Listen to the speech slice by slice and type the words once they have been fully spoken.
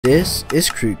This is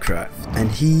KreekCraft, and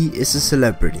he is a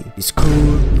celebrity. He's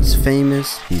cool, he's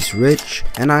famous, he's rich,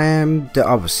 and I am the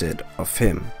opposite of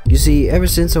him. You see, ever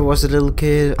since I was a little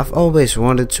kid, I've always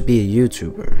wanted to be a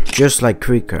YouTuber, just like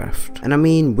KreekCraft. And I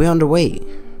mean, we're on the way.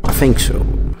 I think so.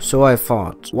 So I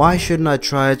thought, why shouldn't I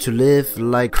try to live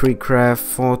like KreekCraft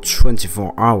for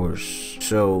 24 hours?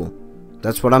 So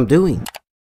that's what I'm doing.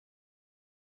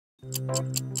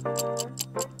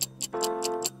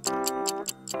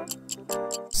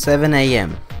 "7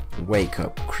 AM, wake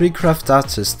up. KreekCraft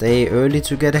starts his day early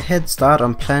to get a head start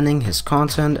on planning his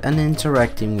content and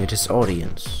interacting with his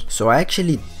audience. So I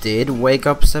actually did wake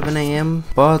up 7 AM,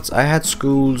 but I had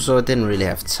school, so I didn't really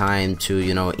have time to,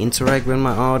 interact with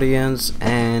my audience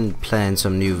and plan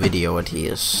some new video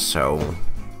ideas, so...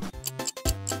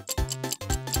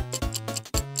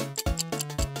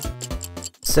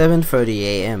 7:30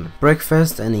 AM,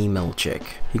 breakfast and email check.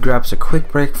 He grabs a quick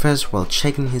breakfast while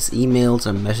checking his emails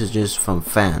and messages from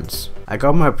fans. I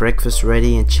got my breakfast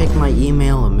ready and checked my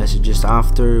email and messages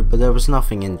after, but there was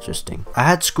nothing interesting. I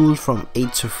had school from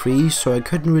 8 to 3, so I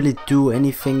couldn't really do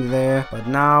anything there, but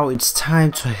now it's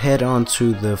time to head on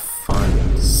to the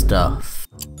fun stuff.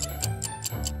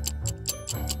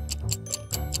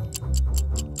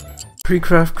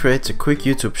 KreekCraft creates a quick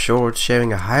YouTube short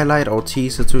sharing a highlight or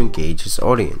teaser to engage his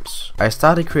audience. I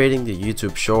started creating the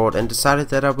YouTube short and decided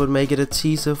that I would make it a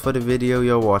teaser for the video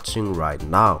you're watching right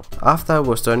now. After I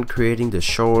was done creating the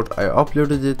short, I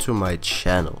uploaded it to my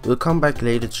channel. We'll come back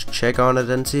later to check on it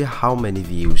and see how many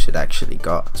views it actually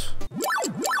got.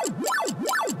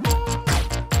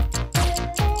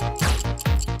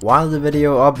 While the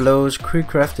video uploads,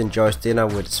 KreekCraft enjoys dinner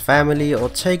with his family or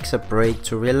takes a break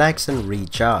to relax and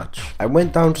recharge. I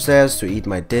went downstairs to eat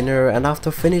my dinner, and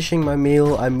after finishing my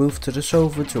meal I moved to the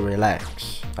sofa to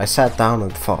relax. I sat down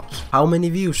and thought, how many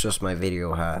views does my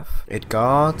video have? It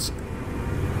got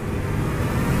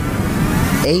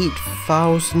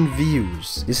 8,000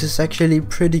 views. This is actually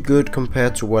pretty good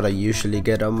compared to what I usually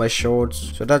get on my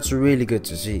shorts, so that's really good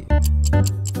to see.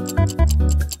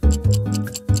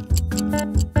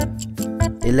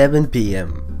 11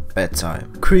 PM,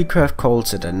 bedtime. KreekCraft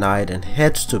calls it a night and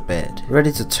heads to bed,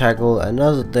 ready to tackle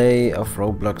another day of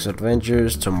Roblox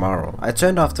adventures tomorrow. I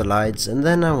turned off the lights and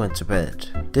then I went to bed.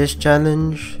 This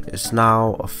challenge is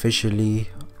now officially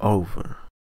over.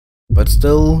 But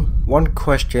still, one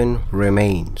question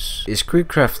remains. Is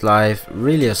KreekCraft life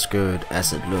really as good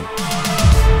as it looks?